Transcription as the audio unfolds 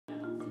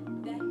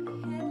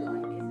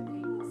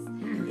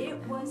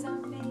was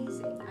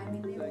amazing. I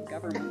mean, the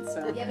government,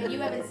 so. Yeah, but you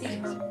haven't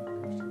seen it.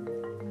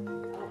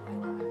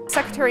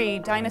 Secretary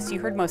Deines, you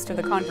heard most of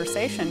the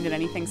conversation. Did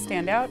anything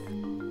stand out?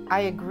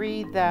 I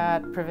agree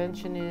that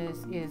prevention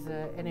is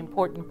an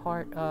important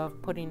part of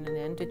putting an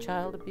end to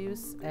child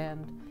abuse,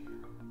 and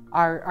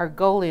our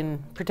goal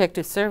in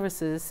protective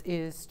services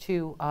is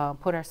to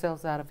put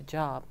ourselves out of a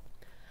job.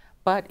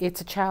 But it's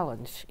a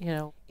challenge, you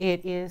know.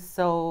 It is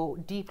so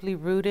deeply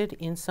rooted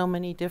in so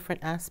many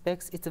different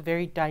aspects. It's a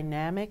very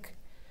dynamic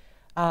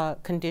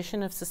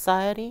condition of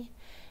society.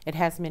 It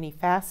has many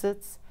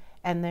facets,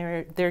 and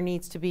there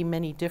needs to be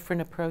many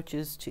different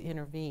approaches to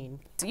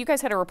intervene. So you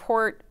guys had a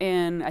report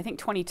in, I think,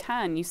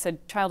 2010. You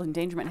said child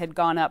endangerment had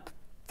gone up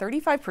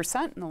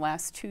 35% in the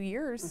last 2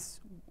 years.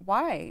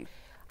 Why?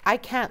 I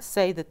can't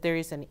say that there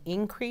is an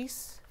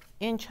increase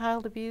in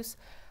child abuse.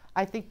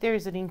 I think there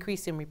is an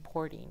increase in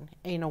reporting,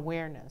 in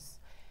awareness,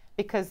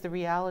 because the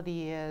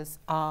reality is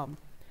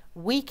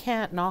we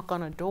can't knock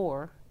on a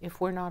door if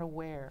we're not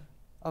aware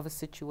of a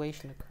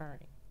situation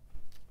occurring.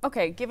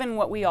 Okay, given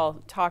what we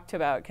all talked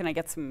about, can I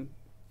get some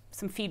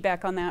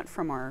feedback on that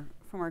from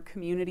our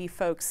community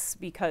folks?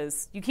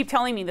 Because you keep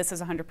telling me this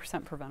is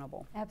 100%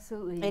 preventable.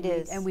 Absolutely. It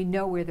is. And we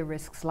know where the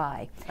risks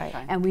lie. Right.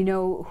 Okay. And we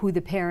know who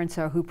the parents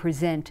are who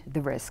present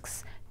the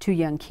risks to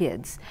young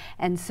kids.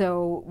 And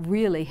so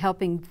really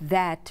helping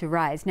that to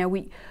rise. Now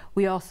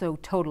we also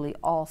totally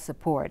all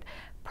support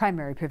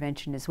primary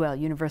prevention as well.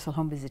 Universal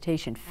home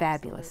visitation,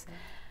 fabulous.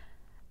 Absolutely.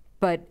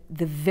 But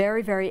the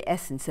very, very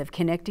essence of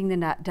connecting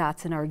the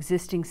dots in our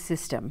existing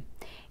system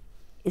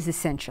is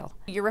essential.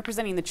 You're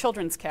representing the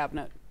Children's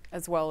Cabinet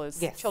as well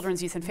as Yes.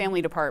 Children's Youth and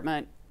Family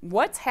Department.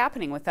 What's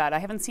happening with that? I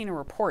haven't seen a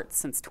report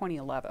since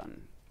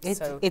 2011.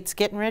 It's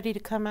getting ready to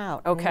come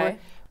out. Okay.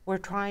 We're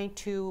trying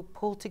to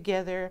pull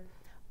together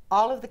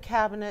all of the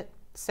cabinet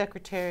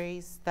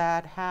secretaries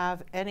that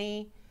have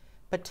any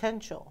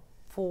potential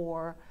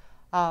for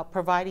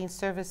providing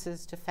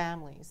services to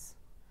families.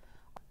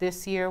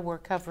 This year we're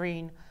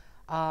covering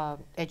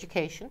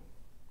education.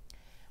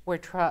 We're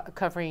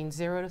covering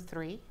 0 to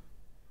 3.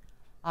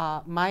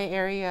 My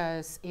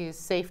area is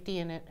safety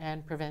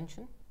and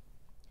prevention,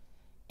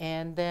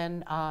 and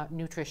then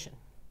nutrition.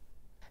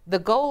 The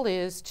goal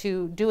is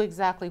to do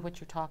exactly what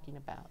you're talking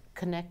about,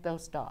 connect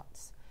those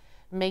dots,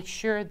 make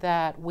sure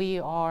that we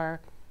are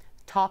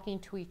talking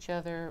to each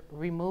other,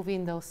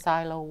 removing those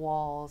silo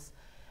walls,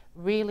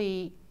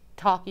 really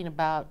talking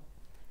about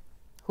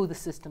who the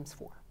system's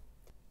for.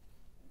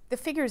 The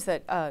figures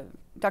that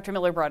Dr.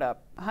 Miller brought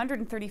up,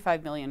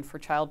 $135 million for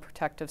child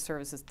protective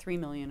services, $3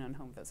 million on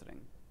home visiting.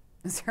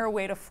 Is there a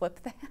way to flip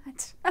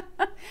that?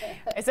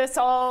 Is this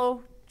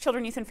all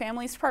Children, Youth and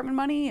Families Department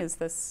money? Is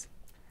this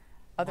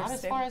other Not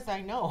state? as far as I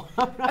know.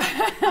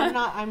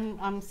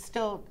 I'm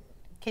still,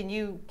 can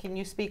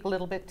you speak a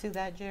little bit to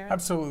that, Jared?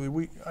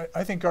 Absolutely.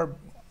 I think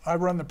I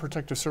run the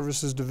Protective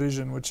Services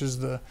Division, which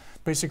is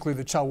basically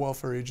the child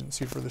welfare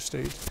agency for the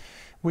state.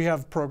 We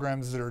have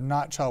programs that are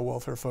not child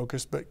welfare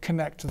focused, but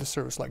connect to the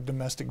service, like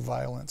domestic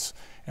violence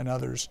and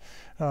others.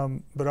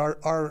 But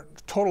our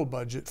total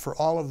budget for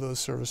all of those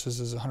services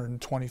is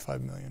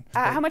 $125 million.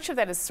 How much of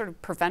that is sort of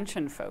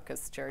prevention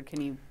focused, Jared?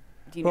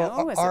 Do you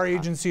know? Our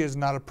agency is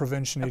not a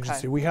prevention agency.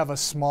 Okay. We have a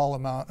small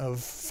amount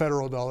of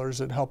federal dollars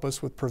that help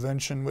us with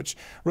prevention, which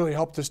really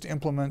helped us to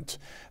implement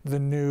the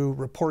new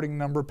reporting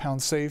number,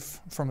 Pound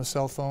Safe, from a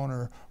cell phone,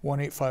 or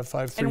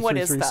 1-855-333-SAFE. And what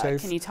is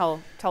that? Can you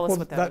tell us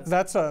what that is?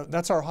 That's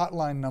our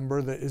hotline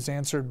number that is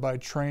answered by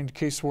trained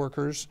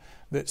caseworkers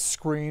that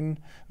screen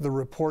the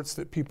reports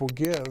that people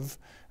give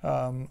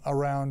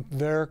around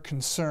their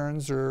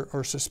concerns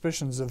or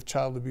suspicions of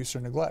child abuse or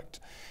neglect.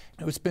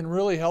 It's been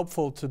really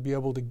helpful to be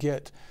able to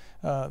get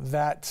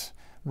that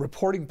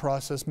reporting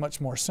process much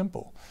more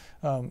simple.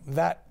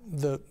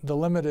 The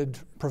limited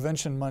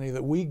prevention money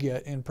that we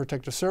get in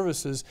protective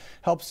services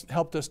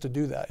helped us to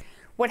do that.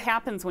 What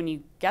happens when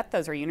you get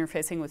those? Are you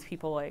interfacing with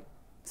people like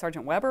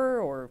Sergeant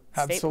Weber or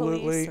state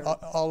Absolutely, police?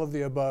 all of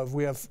the above.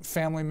 We have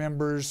family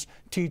members,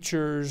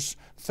 teachers,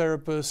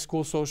 therapists,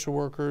 school social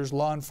workers,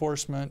 law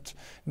enforcement,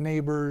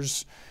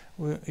 neighbors.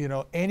 You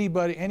know, any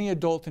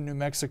adult in New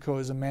Mexico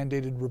is a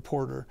mandated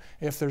reporter.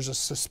 If there's a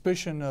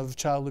suspicion of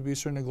child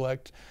abuse or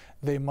neglect,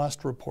 they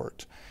must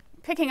report.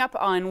 Picking up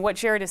on what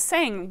Jared is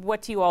saying,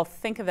 what do you all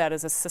think of that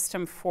as a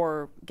system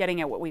for getting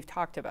at what we've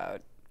talked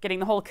about? Getting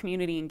the whole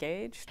community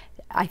engaged?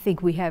 I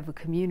think we have a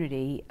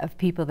community of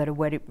people that are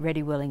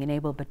ready, willing, and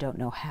able, but don't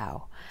know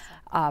how.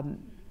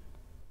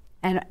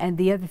 And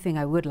the other thing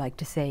I would like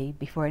to say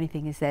before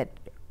anything is that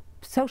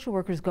social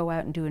workers go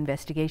out and do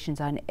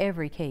investigations on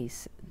every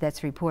case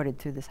that's reported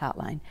through this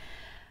hotline,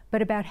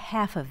 but about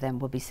half of them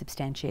will be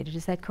substantiated.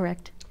 Is that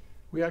correct?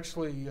 We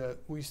actually,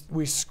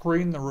 we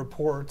screen the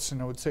reports,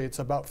 and I would say it's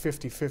about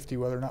 50-50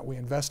 whether or not we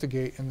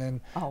investigate, and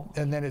then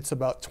it's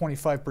about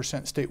 25%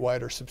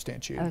 statewide are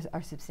substantiated.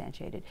 Are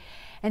substantiated.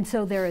 And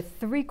so there are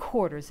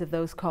 3/4 of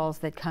those calls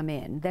that come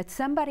in that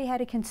somebody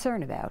had a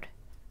concern about.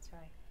 That's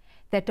right.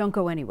 That don't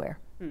go anywhere.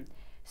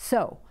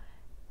 So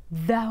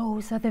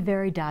Those are the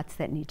very dots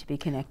that need to be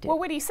connected. Well,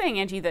 what are you saying,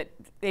 Angie, that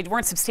they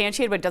weren't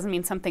substantiated, but it doesn't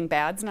mean something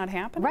bad's not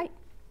happening? Right,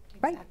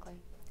 right. Exactly.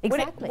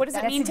 Exactly. What does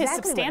it That's mean to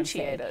exactly what I'm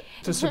substantiate saying.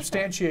 it? To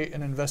substantiate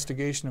an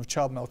investigation of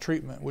child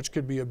maltreatment, which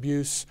could be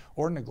abuse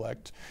or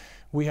neglect,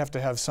 we have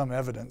to have some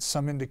evidence,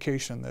 some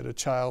indication that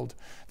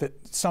that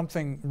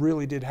something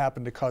really did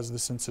happen to cause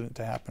this incident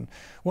to happen.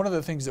 One of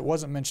the things that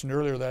wasn't mentioned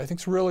earlier that I think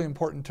is really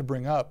important to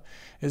bring up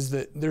is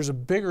that there's a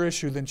bigger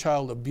issue than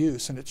child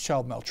abuse, and it's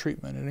child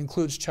maltreatment. It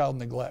includes child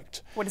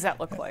neglect. What does that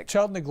look like?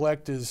 Child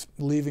neglect is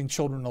leaving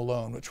children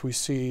alone, which we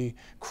see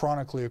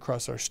chronically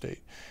across our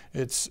state.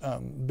 It's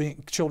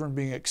children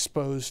being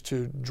exposed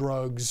to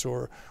drugs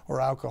or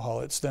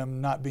alcohol. It's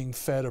them not being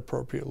fed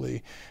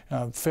appropriately,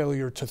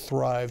 failure to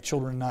thrive,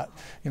 children not,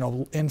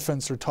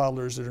 infants or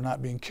toddlers that are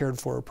not being cared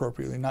for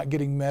appropriately, not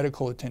getting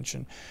medical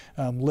attention,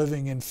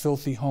 living in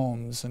filthy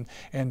homes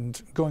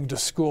and going to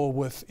school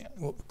with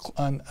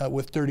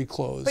dirty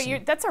clothes.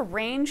 But that's a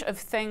range of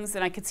things,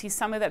 and I could see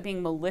some of that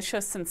being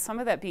malicious and some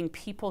of that being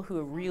people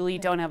who really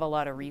don't have a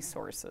lot of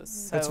resources.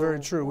 So That's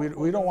very true.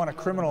 We don't want to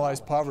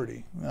criminalize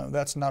poverty.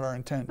 That's not our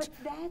intent. But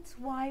that's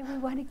why we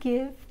want to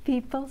give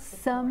people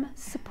some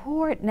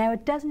support. Now,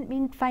 it doesn't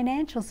mean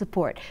financial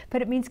support,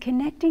 but it means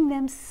connecting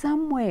them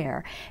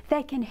somewhere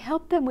that can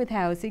help them with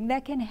housing,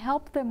 that can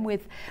help them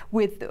with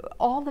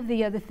all of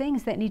the other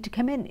things that need to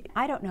come in.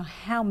 I don't know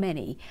how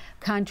many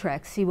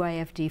contracts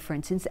CYFD, for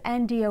instance,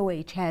 and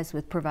DOH has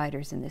with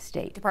providers in this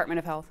state. Department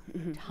of Health.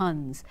 Mm-hmm.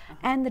 Tons.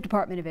 And the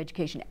Department of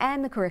Education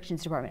and the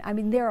Corrections Department. I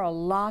mean, there are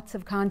lots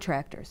of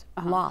contractors,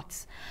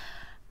 lots.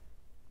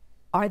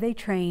 Are they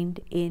trained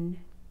in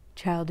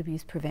child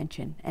abuse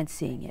prevention and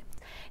seeing it?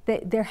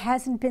 There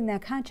hasn't been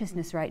that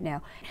consciousness right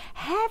now.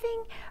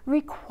 Having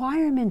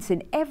requirements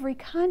in every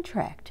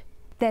contract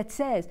that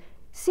says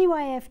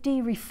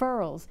CYFD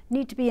referrals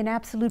need to be an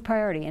absolute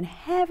priority, and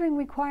having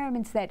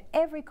requirements that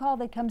every call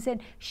that comes in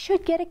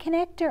should get a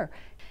connector.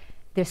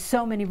 There's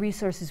so many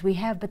resources we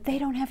have, but they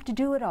don't have to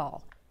do it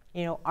all.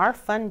 Our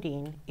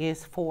funding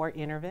is for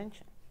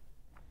intervention.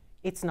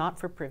 It's not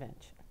for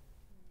prevention.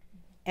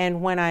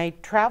 And when I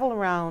travel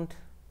around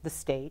the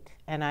state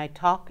and I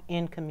talk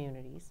in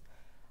communities,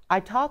 I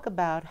talk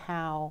about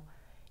how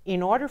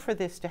in order for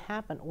this to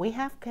happen, we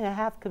have to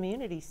have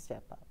communities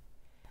step up.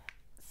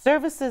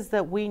 Services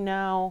that we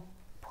now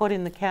put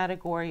in the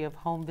category of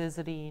home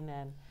visiting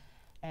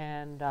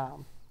and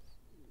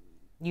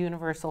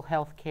universal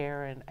health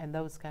care and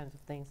those kinds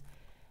of things,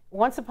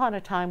 once upon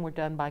a time were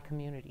done by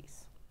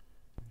communities,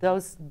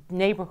 those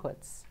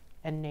neighborhoods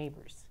and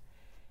neighbors.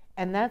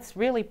 And that's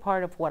really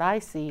part of what I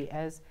see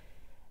as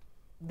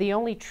the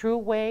only true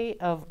way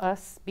of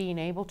us being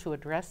able to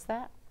address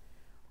that,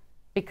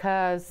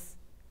 because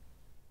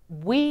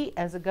we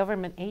as a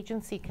government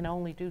agency can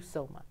only do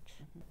so much.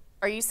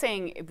 Are you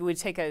saying it would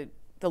take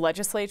the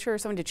legislature or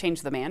someone to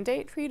change the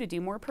mandate for you to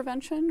do more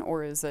prevention,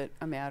 or is it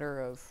a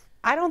matter of?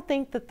 I don't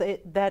think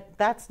that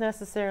that's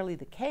necessarily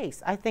the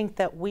case. I think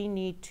that we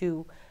need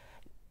to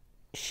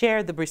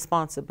share the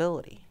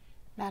responsibility.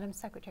 Madam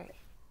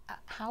Secretary,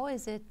 how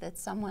is it that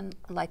someone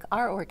like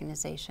our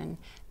organization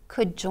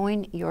could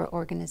join your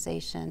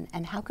organization,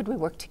 and how could we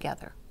work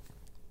together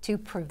to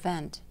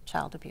prevent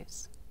child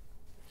abuse?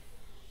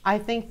 I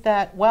think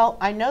that, well,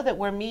 I know that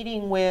we're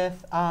meeting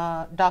with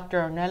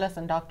Dr. Ornelas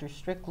and Dr.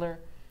 Strickler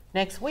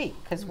next week,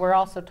 because we're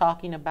also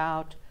talking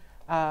about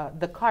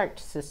the CART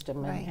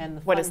system and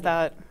the What is funding.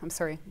 that? I'm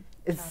sorry.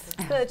 It's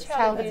The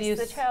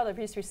child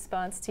abuse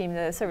response team,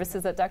 the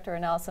services that Dr.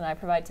 Rounsville and I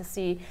provide to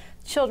see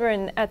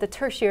children at the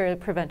tertiary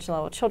prevention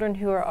level, children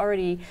who are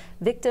already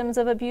victims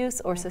of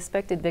abuse or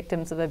suspected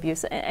victims of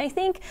abuse. And I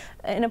think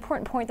an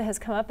important point that has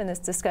come up in this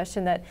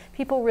discussion that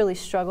people really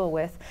struggle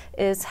with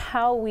is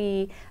how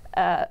we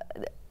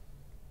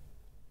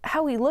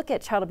look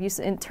at child abuse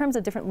in terms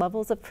of different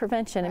levels of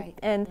prevention. Right.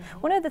 And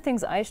one of the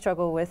things I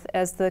struggle with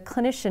as the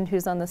clinician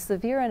who's on the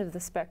severe end of the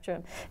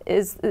spectrum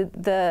is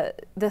the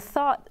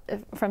thought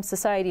from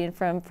society and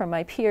from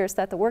my peers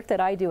that the work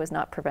that I do is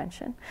not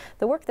prevention.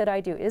 The work that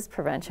I do is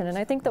prevention, and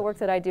I think the work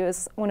that I do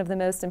is one of the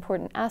most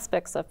important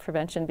aspects of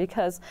prevention,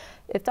 because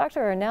if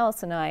Dr.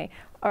 Ornelas and I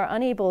are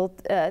unable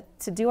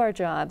to do our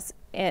jobs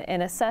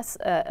and assess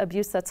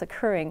abuse that's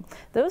occurring,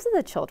 those are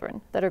the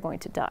children that are going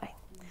to die.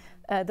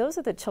 Those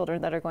are the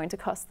children that are going to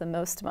cost the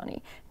most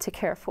money to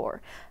care for.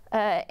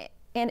 And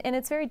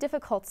it's very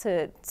difficult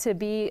to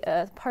be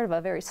part of a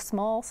very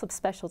small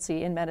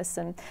subspecialty in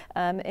medicine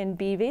and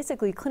be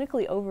basically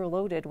clinically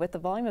overloaded with the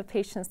volume of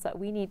patients that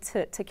we need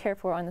to care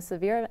for on the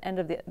severe end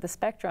of the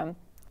spectrum.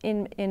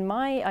 In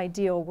my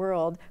ideal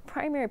world,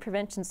 primary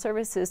prevention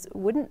services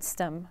wouldn't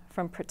stem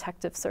from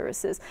protective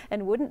services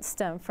and wouldn't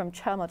stem from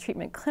child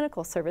maltreatment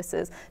clinical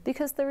services,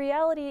 because the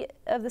reality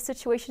of the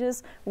situation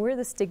is we're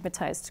the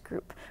stigmatized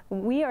group.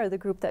 We are the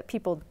group that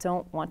people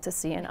don't want to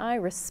see, and I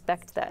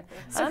respect that.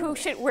 So who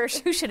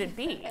should it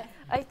be?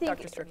 I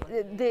think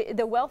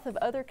the wealth of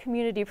other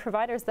community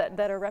providers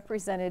that are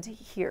represented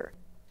here.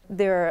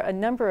 there are a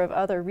number of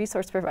other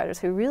resource providers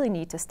who really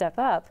need to step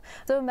up.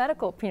 So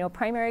medical,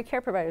 primary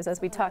care providers,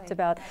 as we talked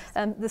about,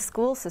 the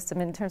school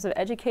system in terms of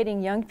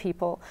educating young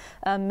people,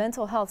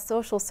 mental health,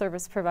 social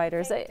service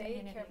providers.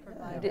 Daycare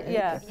providers.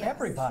 Yeah.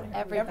 Everybody.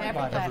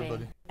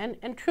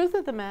 And truth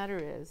of the matter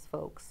is,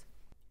 folks,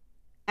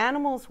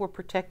 animals were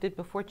protected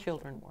before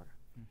children were.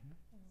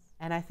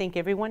 And I think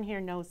everyone here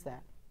knows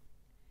that.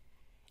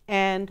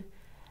 And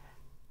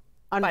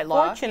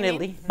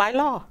unfortunately, by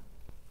law,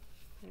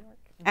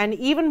 and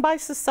even by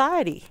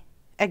society,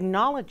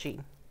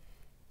 acknowledging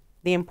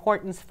the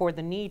importance for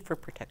the need for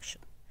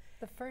protection.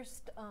 The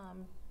first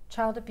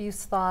child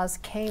abuse laws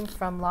came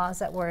from laws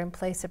that were in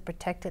place that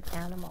protected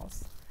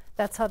animals.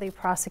 That's how they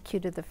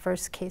prosecuted the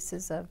first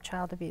cases of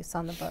child abuse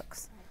on the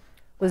books,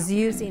 was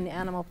using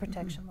animal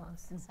protection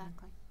laws.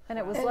 Exactly. And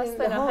it was less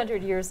than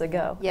 100 years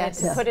ago.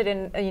 Yes. And to put it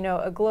in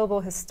a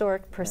global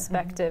historic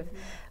perspective,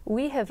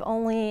 we have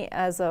only,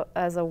 as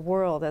a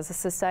world, as a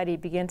society,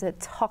 begun to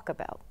talk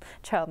about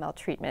child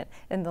maltreatment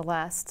in the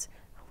last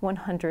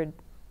 100,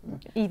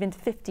 even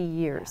 50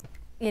 years.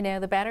 You know,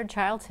 the battered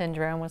child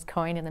syndrome was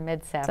coined in the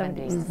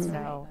mid-70s,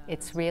 so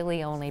it's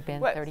really only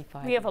been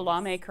 35 We have a years.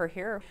 lawmaker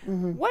here.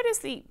 What is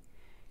the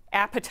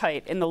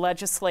appetite in the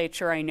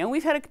legislature? I know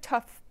we've had a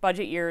tough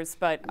budget years,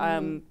 but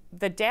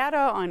the data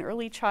on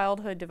early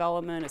childhood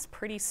development is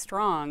pretty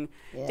strong.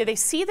 Yeah. Do they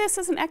see this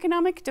as an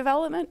economic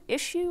development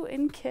issue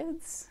in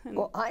kids?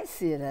 Well, I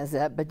see it as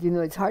that, but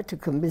it's hard to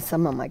convince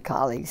some of my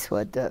colleagues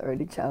what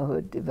early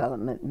childhood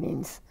development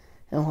means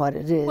and what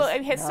it is. Well,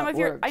 and has how some it of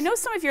your, I works. know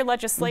some of your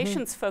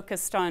legislation's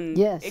focused on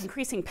Yes.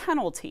 increasing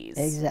penalties.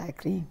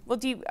 Exactly. Well,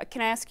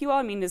 can I ask you all?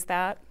 I mean, is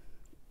that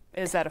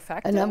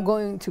effective? And I'm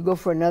going to go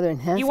for another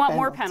enhanced You want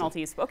more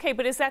penalty. penalties. Okay,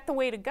 but is that the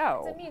way to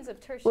go? It's a means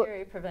of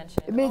tertiary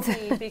prevention, it means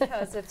only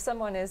because if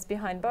someone is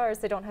behind bars,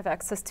 they don't have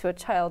access to a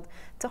child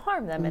to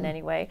harm them in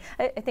any way.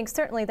 I think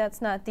certainly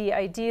that's not the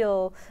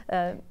ideal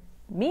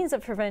means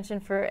of prevention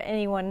for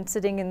anyone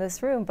sitting in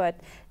this room, but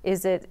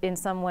is it in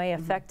some way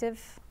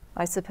effective?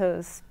 I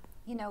suppose.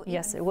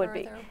 Yes, it would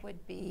be. Further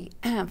would be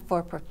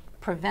for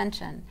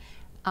prevention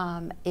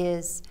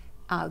is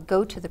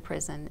go to the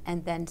prison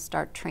and then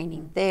start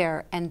training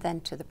there, and then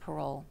to the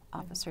parole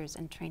officers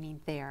and training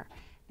there,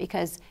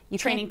 because you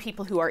Training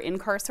people who are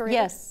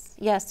incarcerated?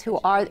 Yes,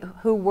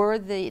 who were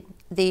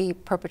the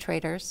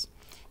perpetrators.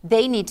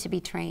 They need to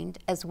be trained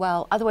as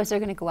well. Otherwise, they're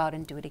going to go out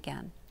and do it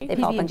again.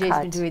 They've all been PB&J's been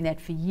cut. doing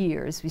that for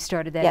years. We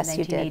started that Yes, in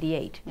you did.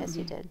 1988. Yes,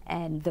 you did.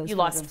 And those You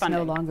lost programs no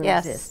funding. longer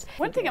Yes. exist.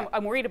 One thing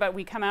I'm worried about,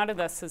 we come out of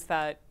this, is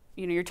that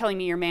you're telling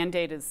me your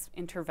mandate is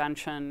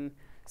intervention.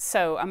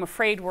 So I'm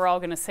afraid we're all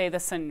going to say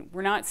this, and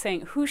we're not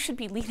saying who should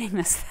be leading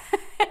this.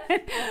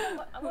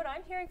 What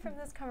I'm hearing from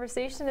this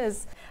conversation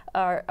is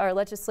our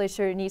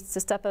legislature needs to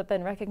step up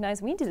and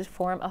recognize we need to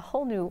form a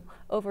whole new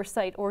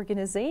oversight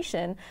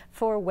organization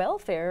for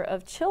welfare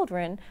of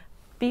children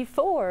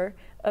before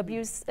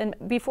abuse and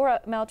before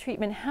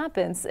maltreatment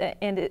happens.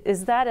 And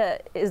is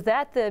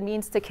that the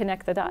means to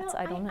connect the dots?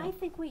 Well, I don't know. I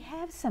think we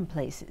have some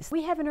places.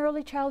 We have an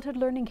early childhood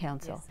learning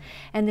council,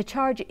 and the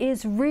charge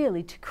is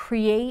really to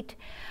create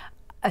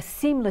a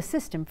seamless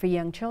system for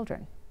young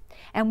children.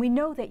 And we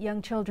know that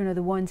young children are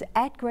the ones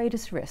at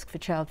greatest risk for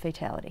child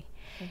fatality.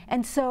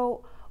 And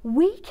so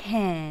we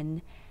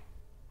can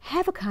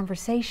have a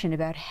conversation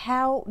about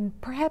how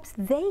perhaps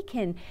they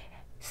can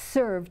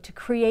serve to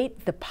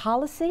create the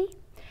policy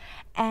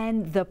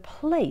and the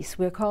place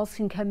where calls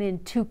can come in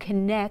to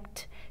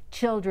connect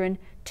children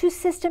to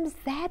systems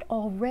that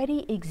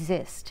already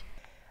exist.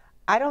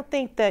 I don't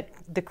think that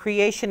the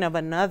creation of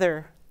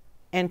another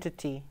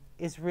entity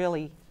is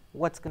really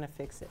what's going to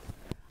fix it.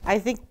 I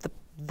think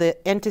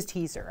the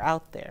entities are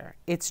out there.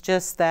 It's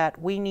just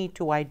that we need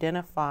to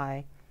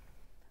identify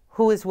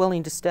who is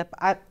willing to step.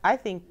 I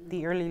think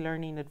the Early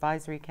Learning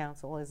Advisory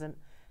Council is an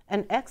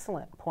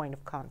excellent point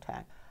of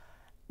contact.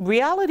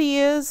 Reality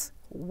is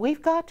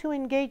we've got to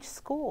engage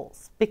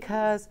schools,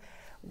 because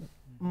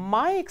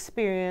my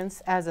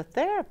experience as a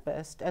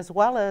therapist, as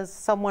well as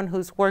someone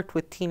who's worked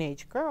with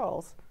teenage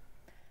girls,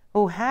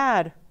 who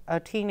had a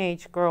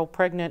teenage girl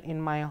pregnant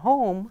in my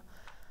home,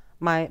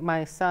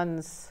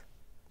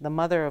 the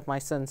mother of my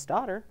son's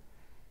daughter,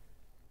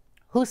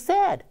 who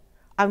said,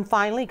 I'm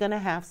finally going to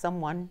have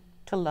someone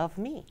to love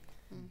me.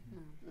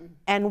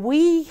 And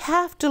we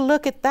have to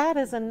look at that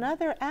as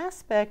another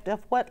aspect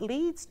of what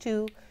leads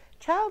to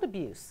child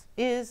abuse,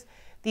 is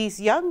these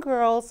young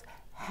girls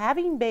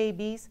having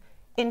babies,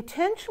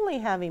 intentionally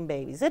having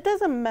babies. It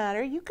doesn't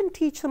matter. You can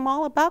teach them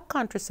all about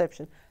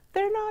contraception.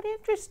 They're not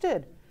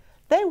interested.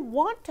 They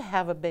want to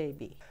have a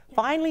baby.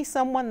 Finally,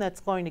 someone that's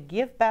going to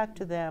give back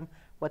to them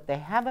what they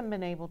haven't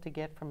been able to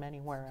get from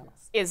anywhere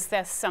else. Is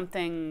this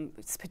something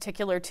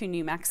particular to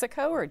New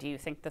Mexico, or do you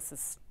think this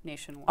is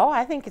nationwide? Oh,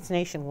 I think it's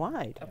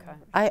nationwide. Okay.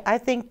 I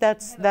think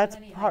that's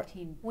part.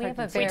 We have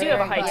a We do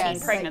have a high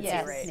teen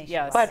pregnancy rate.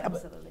 Yes.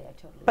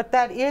 But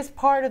that is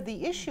part of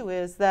the issue,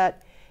 is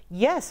that,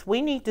 yes,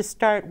 we need to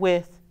start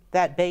with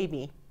that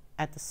baby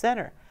at the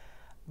center.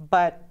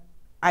 But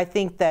I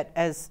think that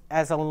as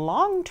a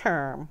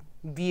long-term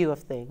view of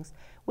things,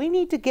 we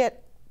need to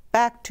get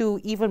back to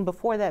even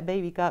before that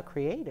baby got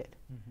created.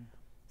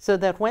 So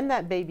that when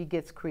that baby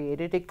gets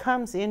created, it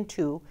comes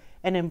into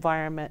an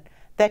environment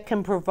that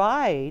can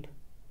provide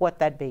what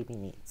that baby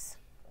needs.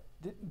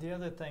 The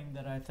other thing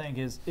that I think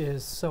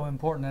is so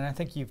important, and I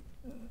think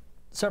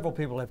several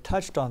people have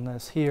touched on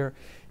this here,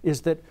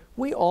 is that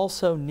we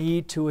also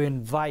need to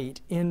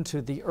invite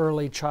into the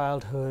early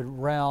childhood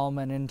realm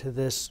and into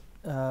this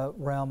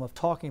realm of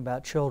talking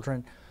about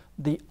children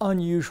the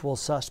unusual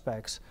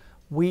suspects.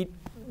 We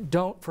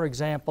don't, for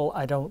example,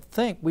 I don't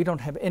think, we don't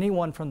have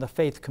anyone from the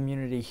faith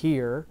community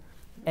here,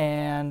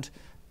 and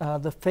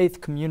the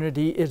faith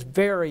community is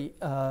very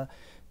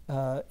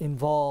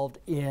involved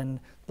in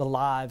the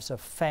lives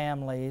of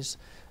families.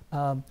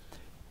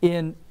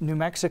 In New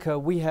Mexico,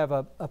 we have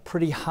a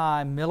pretty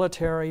high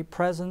military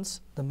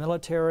presence. The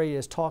military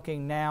is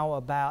talking now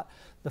about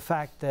the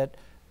fact that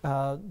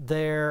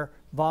their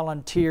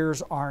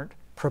volunteers aren't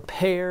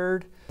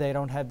prepared. They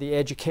don't have the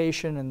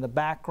education and the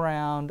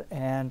background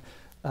and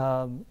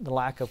the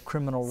lack of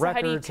criminal records.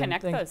 How do you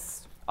connect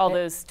all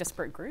those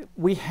disparate groups?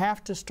 We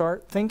have to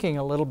start thinking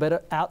a little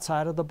bit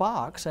outside of the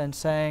box and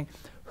saying,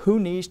 who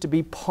needs to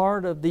be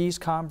part of these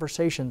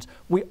conversations?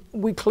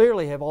 We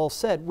clearly have all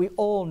said we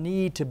all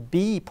need to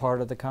be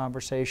part of the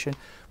conversation.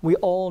 We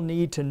all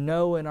need to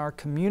know in our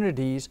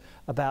communities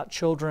about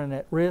children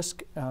at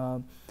risk.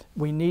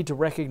 We need to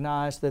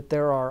recognize that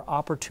there are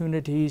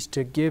opportunities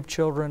to give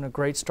children a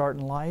great start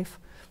in life,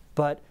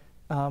 but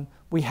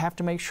we have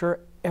to make sure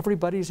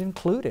everybody's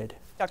included.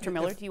 Dr.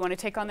 Miller, do you want to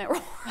take on that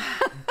role?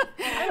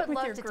 I would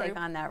love to take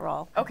on that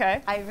role.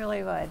 Okay. I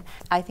really would.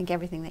 I think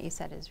everything that you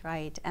said is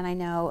right. And I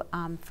know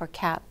for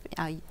CAP,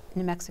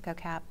 New Mexico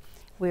CAP,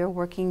 we're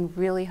working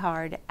really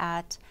hard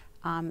at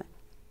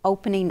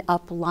opening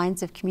up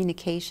lines of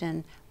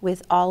communication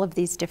with all of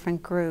these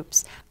different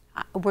groups.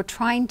 We're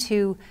trying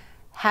to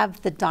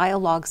have the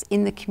dialogues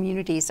in the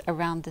communities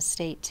around the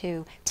state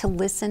too, to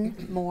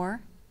listen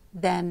more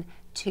than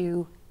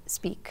to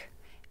speak.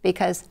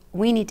 Because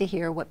we need to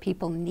hear what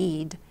people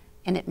need,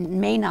 and it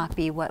may not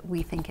be what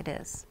we think it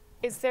is.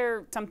 Is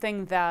there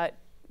something that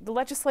the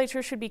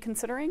legislature should be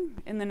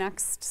considering in the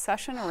next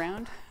session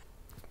around?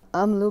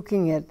 I'm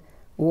looking at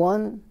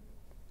one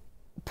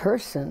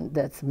person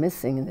that's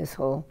missing in this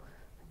whole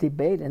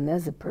debate, and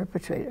that's the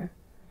perpetrator.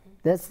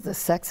 That's the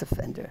sex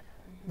offender.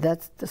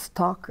 That's the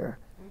stalker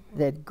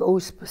that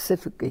goes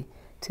specifically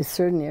to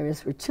certain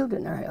areas where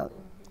children are held.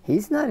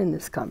 He's not in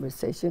this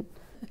conversation.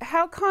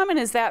 How common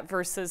is that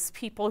versus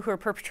people who are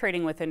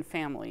perpetrating within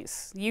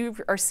families? You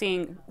are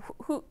seeing,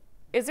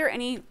 is there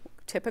any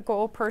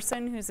typical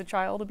person who's a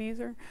child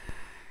abuser?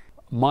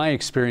 My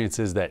experience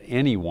is that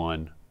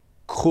anyone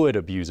could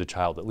abuse a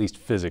child, at least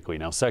physically.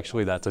 Now,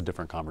 sexually, that's a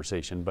different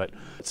conversation, but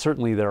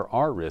certainly there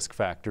are risk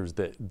factors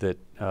that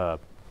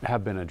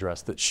have been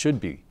addressed that should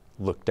be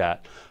looked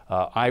at.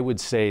 I would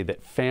say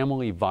that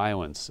family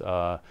violence,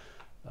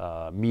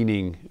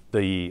 meaning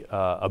the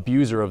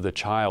abuser of the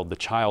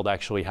child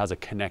actually has a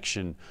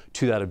connection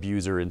to that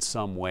abuser in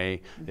some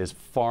way, is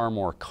far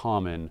more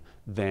common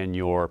than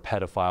your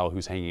pedophile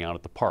who's hanging out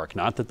at the park.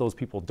 Not that those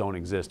people don't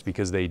exist,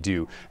 because they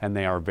do, and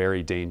they are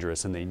very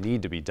dangerous and they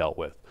need to be dealt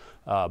with.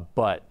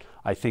 But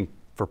I think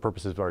for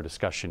purposes of our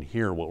discussion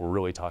here, what we're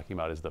really talking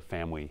about is the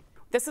family.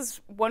 This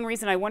is one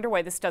reason I wonder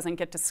why this doesn't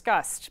get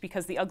discussed,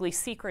 because the ugly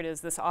secret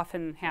is this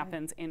often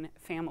happens in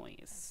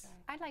families.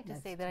 I'd like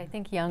to say that I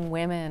think young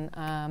women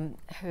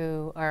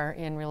who are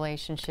in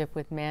relationship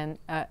with men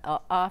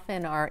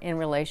often are in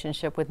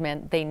relationship with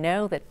men. They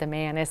know that the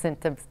man isn't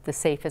the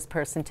safest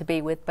person to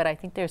be with, but I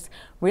think there's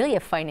really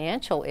a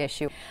financial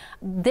issue.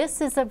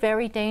 This is a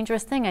very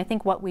dangerous thing. I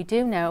think what we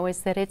do know is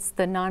that it's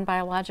the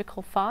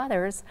non-biological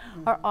fathers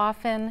are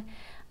often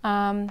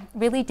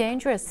really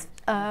dangerous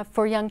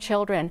for young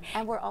children.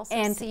 And we're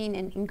also seeing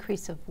an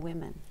increase of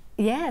women.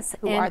 Yes.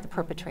 Who are the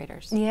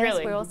perpetrators. Yes,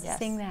 really? we're also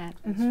seeing that.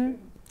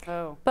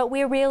 Oh. But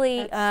we're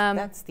really...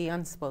 That's the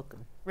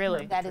unspoken.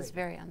 Really? That is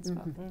very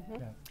unspoken.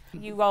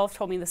 You all have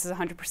told me this is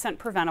 100%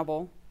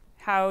 preventable.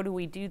 How do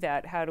we do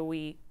that? How do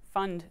we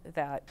fund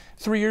that?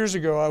 3 years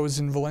ago, I was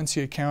in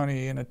Valencia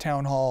County in a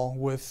town hall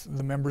with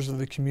the members of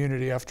the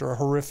community after a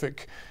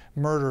horrific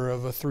murder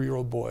of a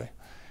 3-year-old boy.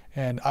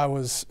 And I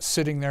was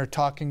sitting there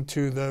talking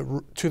to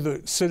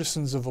the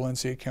citizens of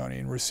Valencia County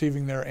and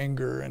receiving their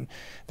anger and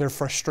their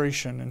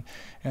frustration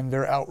and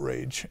their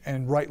outrage,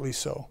 and rightly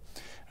so.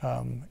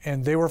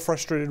 And they were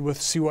frustrated with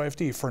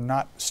CYFD for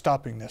not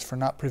stopping this, for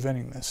not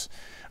preventing this.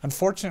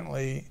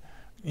 Unfortunately,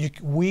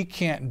 we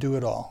can't do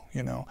it all.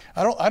 You know,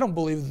 I don't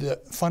believe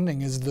that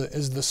funding is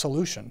the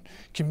solution.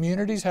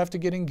 Communities have to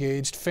get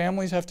engaged,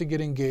 families have to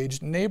get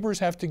engaged, neighbors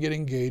have to get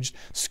engaged,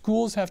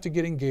 schools have to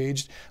get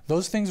engaged.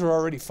 Those things are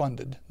already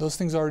funded. Those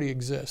things already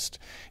exist.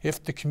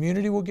 If the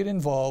community will get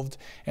involved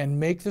and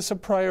make this a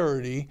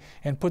priority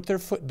and put their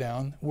foot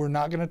down, we're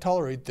not going to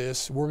tolerate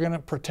this. We're going to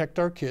protect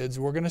our kids.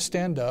 We're going to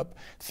stand up.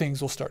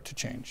 Things will start to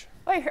change.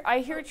 Well, I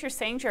hear what you're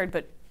saying, Jared,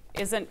 but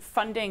isn't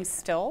funding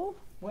still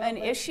an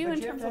issue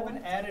in terms of an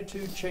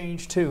attitude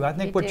change too? I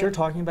think what you're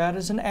talking about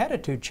is an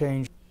attitude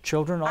change.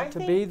 Children ought to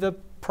be the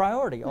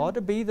priority, ought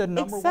to be the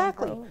number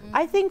Exactly. one priority.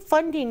 I think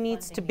funding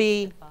needs to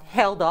be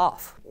held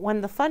off.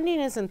 When the funding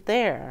isn't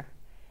there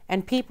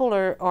and people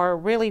are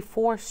really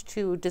forced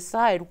to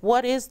decide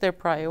what is their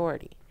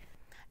priority,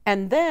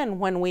 and then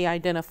when we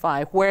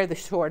identify where the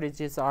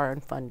shortages are in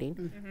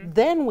funding,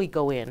 then we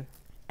go in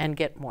and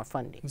get more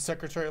funding. And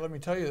Secretary, let me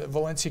tell you that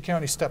Valencia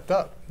County stepped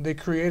up. They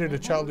created a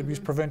child abuse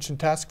prevention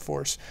task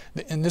force,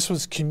 and this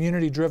was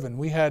community driven.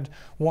 We had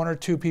 1 or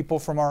 2 people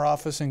from our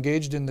office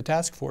engaged in the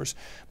task force,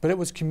 but it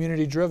was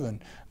community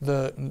driven.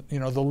 The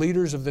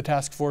leaders of the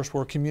task force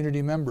were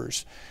community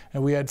members,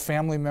 and we had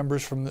family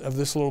members of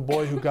this little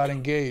boy who got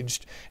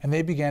engaged, and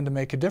they began to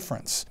make a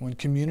difference. When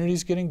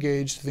communities get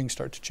engaged, things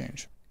start to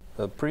change.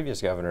 The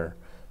previous governor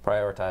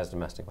prioritized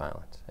domestic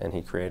violence, and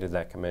he created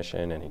that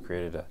commission, and he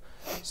created a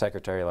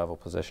secretary level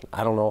position.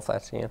 I don't know if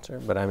that's the answer,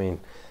 but I mean,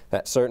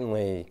 that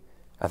certainly,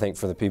 I think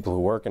for the people who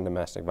work in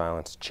domestic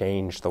violence,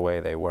 changed the way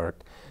they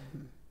worked.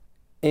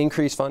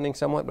 Increased funding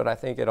somewhat, but I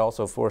think it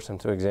also forced them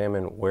to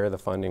examine where the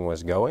funding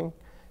was going,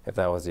 if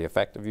that was the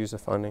effective use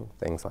of funding,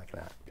 things like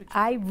that.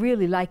 I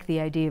really like the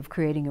idea of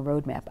creating a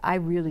roadmap. I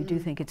really do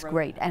think it's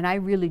great, and I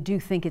really do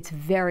think it's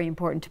very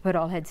important to put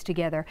all heads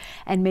together,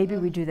 and maybe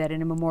we do that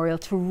in a memorial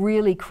to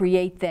really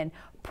create then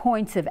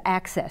points of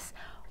access.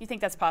 You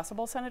think that's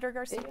possible, Senator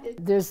Garcia?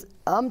 There's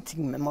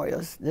umpteen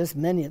memorials. There's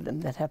many of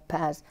them that have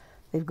passed.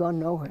 They've gone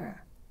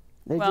nowhere.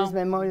 They're just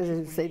memorials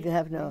that say they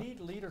have no. We need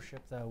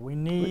leadership, though.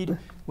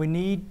 We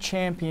need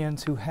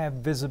champions who have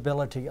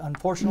visibility.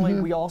 Unfortunately,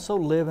 we also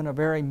live in a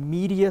very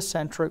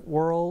media-centric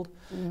world,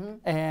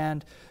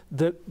 and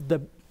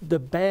the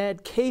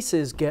bad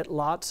cases get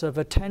lots of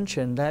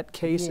attention. That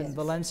case in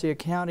Valencia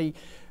County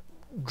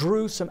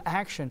drew some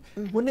action.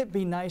 Wouldn't it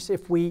be nice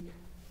if we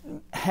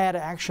had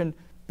action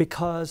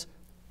because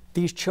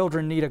these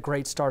children need a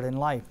great start in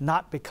life,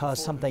 not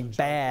because something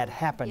bad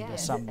happened to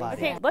somebody.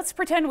 Okay, let's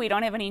pretend we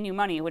don't have any new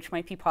money, which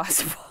might be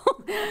possible.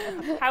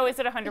 How is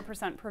it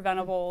 100%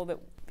 preventable that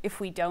if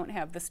we don't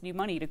have this new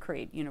money to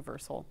create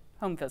universal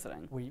home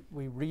visiting? We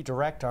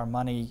redirect our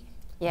money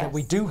that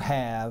we do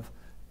have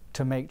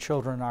to make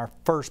children our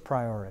first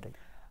priority.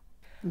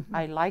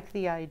 I like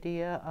the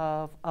idea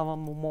of a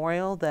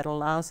memorial that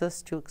allows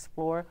us to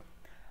explore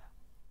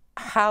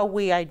how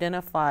we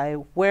identify,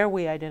 where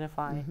we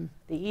identify.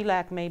 The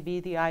ELAC may be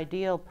the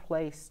ideal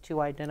place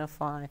to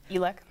identify.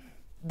 ELAC?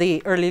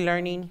 The Early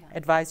Learning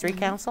Advisory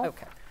Council.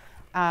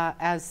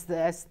 As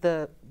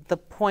the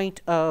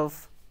point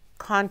of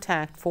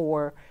contact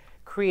for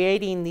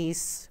creating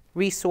these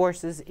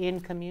resources in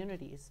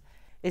communities.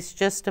 It's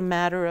just a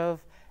matter of,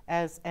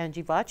 as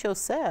Angie Vacho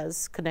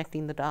says,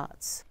 connecting the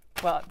dots.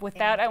 Well, with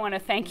that, I want to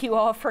thank you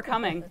all for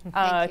coming.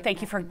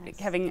 Thank you for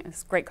having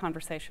this great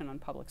conversation on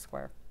Public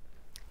Square.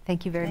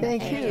 Thank you very much.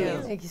 Thank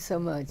you. Thank you so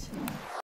much.